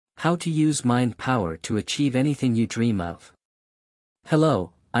How to use mind power to achieve anything you dream of.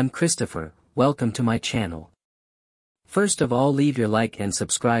 Hello, I'm Christopher, welcome to my channel. First of all, leave your like and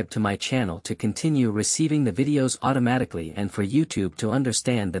subscribe to my channel to continue receiving the videos automatically and for YouTube to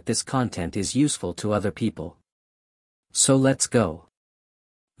understand that this content is useful to other people. So let's go.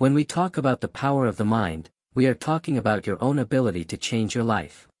 When we talk about the power of the mind, we are talking about your own ability to change your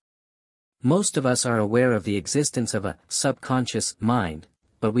life. Most of us are aware of the existence of a subconscious mind,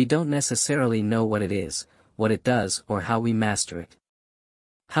 but we don't necessarily know what it is, what it does, or how we master it.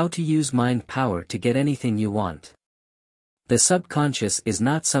 How to use mind power to get anything you want. The subconscious is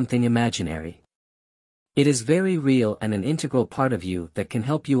not something imaginary. It is very real and an integral part of you that can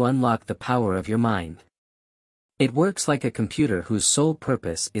help you unlock the power of your mind. It works like a computer whose sole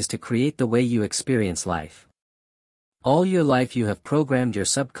purpose is to create the way you experience life. All your life you have programmed your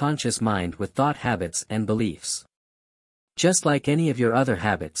subconscious mind with thought habits and beliefs. Just like any of your other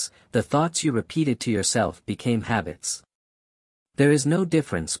habits, the thoughts you repeated to yourself became habits. There is no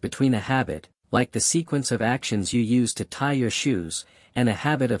difference between a habit, like the sequence of actions you use to tie your shoes, and a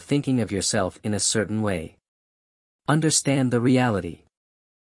habit of thinking of yourself in a certain way. Understand the reality.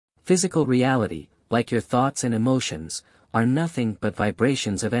 Physical reality, like your thoughts and emotions, are nothing but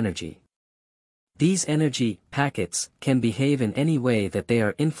vibrations of energy. These energy packets can behave in any way that they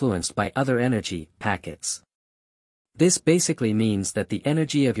are influenced by other energy packets. This basically means that the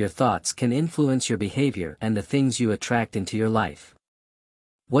energy of your thoughts can influence your behavior and the things you attract into your life.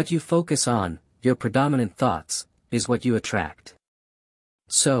 What you focus on, your predominant thoughts, is what you attract.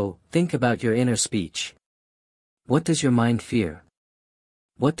 So, think about your inner speech. What does your mind fear?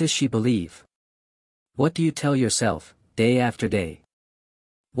 What does she believe? What do you tell yourself, day after day?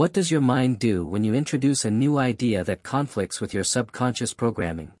 What does your mind do when you introduce a new idea that conflicts with your subconscious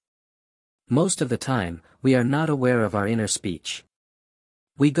programming? Most of the time, we are not aware of our inner speech.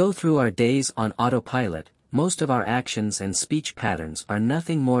 We go through our days on autopilot. Most of our actions and speech patterns are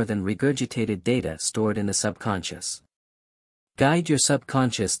nothing more than regurgitated data stored in the subconscious. Guide your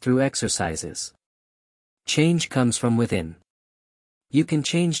subconscious through exercises. Change comes from within. You can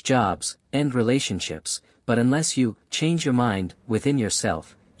change jobs, end relationships, but unless you change your mind within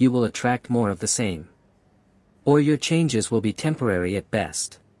yourself, you will attract more of the same. Or your changes will be temporary at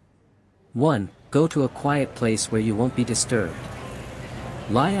best. 1. Go to a quiet place where you won't be disturbed.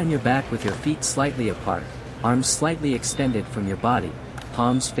 Lie on your back with your feet slightly apart, arms slightly extended from your body,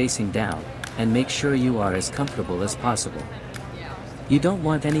 palms facing down, and make sure you are as comfortable as possible. You don't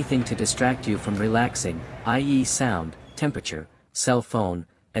want anything to distract you from relaxing, i.e. sound, temperature, cell phone,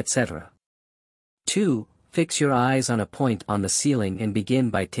 etc. 2. Fix your eyes on a point on the ceiling and begin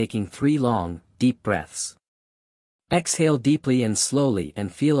by taking 3 long, deep breaths. Exhale deeply and slowly and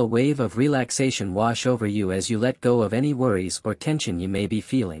feel a wave of relaxation wash over you as you let go of any worries or tension you may be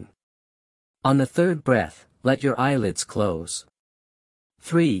feeling. On the 3rd breath, let your eyelids close.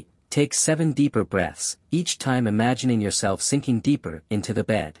 3. Take 7 deeper breaths, each time imagining yourself sinking deeper into the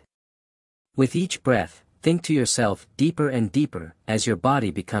bed. With each breath, think to yourself deeper and deeper as your body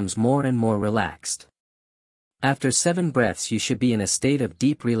becomes more and more relaxed. After 7 breaths you should be in a state of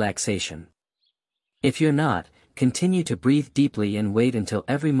deep relaxation. If you're not, continue to breathe deeply and wait until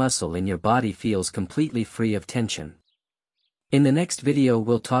every muscle in your body feels completely free of tension. In the next video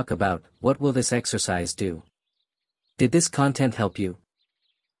we'll talk about, what will this exercise do? Did this content help you?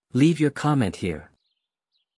 Leave your comment here.